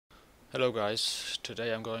Hello guys,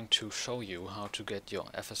 today I'm going to show you how to get your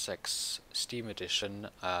FSX Steam Edition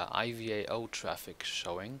IVAO traffic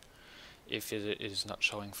showing if it is not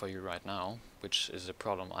showing for you right now, which is a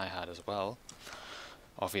problem I had as well,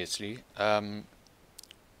 obviously. There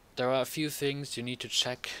are a few things you need to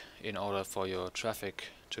check in order for your traffic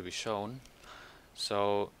to be shown.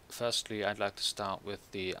 So firstly, I'd like to start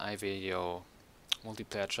with the IVAO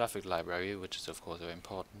multiplayer traffic library, which is of course very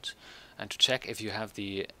important, and to check if you have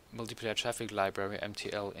the multiplayer traffic library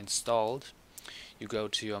MTL installed, you go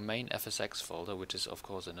to your main FSX folder, which is of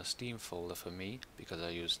course in a Steam folder for me because I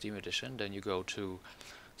use Steam Edition. Then you go to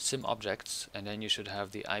SimObjects, and then you should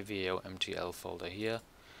have the IVAO MTL folder here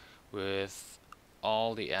with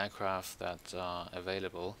all the aircraft that are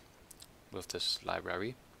available with this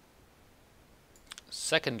library.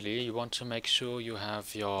 Secondly, you want to make sure you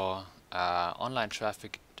have your online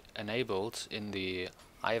traffic enabled in the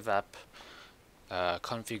IVAP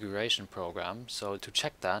configuration program. So to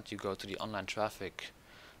check that, you go to the online traffic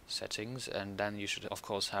settings, and then you should of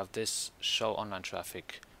course have this show online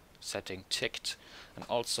traffic setting ticked. And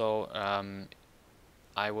also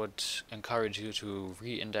I would encourage you to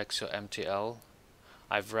re-index your MTL.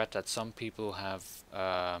 I've read that some people have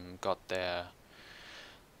got their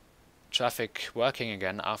traffic working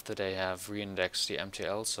again after they have re-indexed the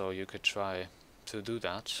MTL, so you could try to do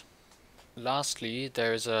that. Lastly,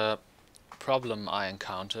 there is a problem I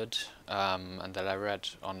encountered and that I read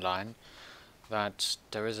online, that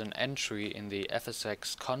there is an entry in the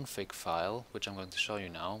FSX config file, which I'm going to show you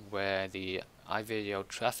now, where the IVAO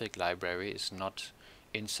traffic library is not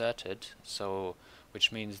inserted, so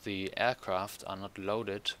which means the aircraft are not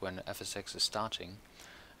loaded when FSX is starting.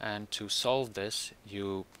 And to solve this,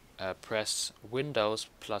 you press Windows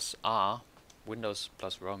plus R, Windows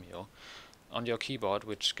plus Romeo, on your keyboard,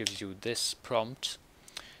 which gives you this prompt.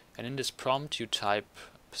 And in this prompt you type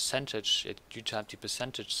percentage, you type the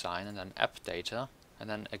percentage sign and then app data, and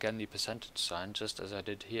then again the percentage sign, just as I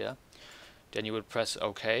did here. Then you would press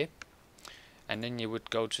OK, and then you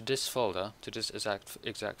would go to this folder, to this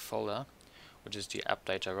exact folder, which is the app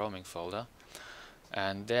data roaming folder.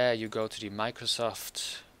 And there you go to the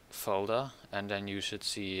Microsoft folder, and then you should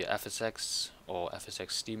see FSX or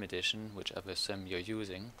FSX Steam Edition, whichever sim you're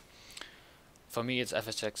using. For me it's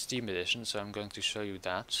FSX Steam Edition, so I'm going to show you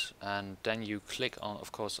that. And then you click on,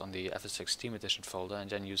 of course, on the FSX Steam Edition folder, and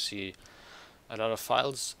then you see a lot of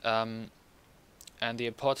files. And the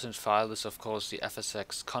important file is of course the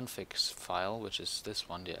FSX configs file, which is this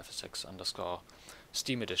one, the FSX _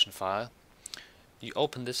 Steam Edition file. You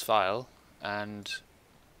open this file and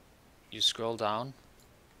you scroll down,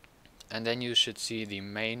 and then you should see the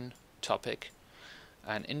main topic,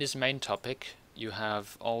 and in this main topic you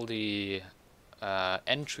have all the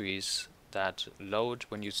entries that load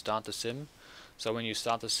when you start the sim. So when you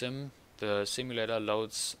start the sim, the simulator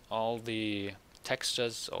loads all the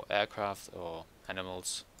textures or aircraft or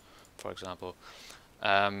animals, for example,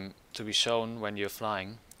 to be shown when you're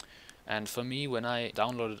flying. And for me, when I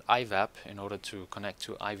downloaded IVAP in order to connect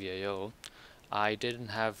to IVAO, I didn't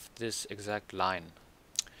have this exact line.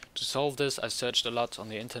 To solve this, I searched a lot on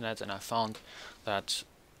the internet, and I found that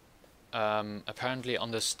apparently on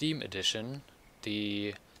the Steam Edition,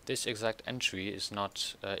 this exact entry is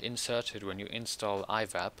not inserted when you install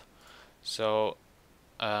IVAP. So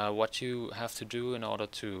what you have to do in order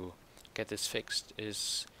to get this fixed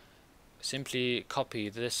is simply copy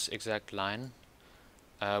this exact line,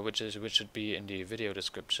 which should be in the video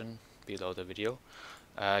description below the video.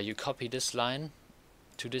 You copy this line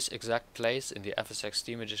to this exact place in the FSX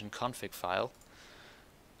Steam Edition config file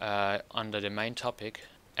under the main topic,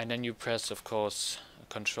 and then you press, of course,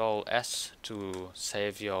 Ctrl S to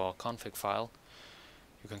save your config file.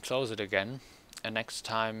 You can close it again, and next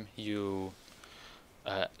time you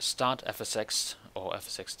start FSX or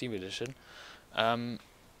FSX Steam Edition,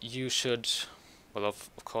 you should, well, of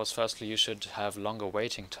course, firstly you should have longer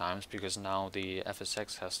waiting times, because now the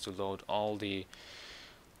FSX has to load all the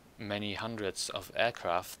many hundreds of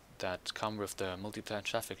aircraft that come with the multiplayer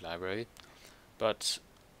traffic library. But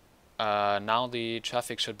now the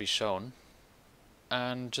traffic should be shown.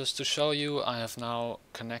 And just to show you, I have now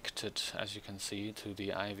connected, as you can see, to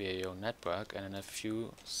the IVAO network, and in a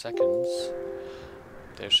few seconds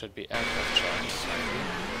there should be aircraft showing.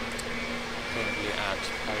 Currently at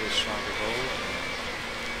Paris Charles de Gaulle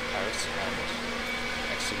in Paris, and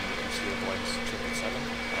next to me you can see a Boeing 777,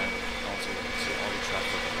 and also you can see all the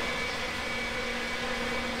traffic.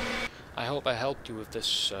 I hope I helped you with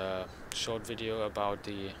this short video about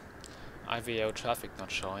the IVAO traffic not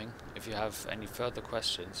showing. If you have any further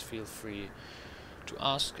questions, feel free to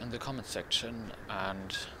ask in the comment section,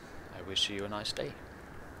 and I wish you a nice day.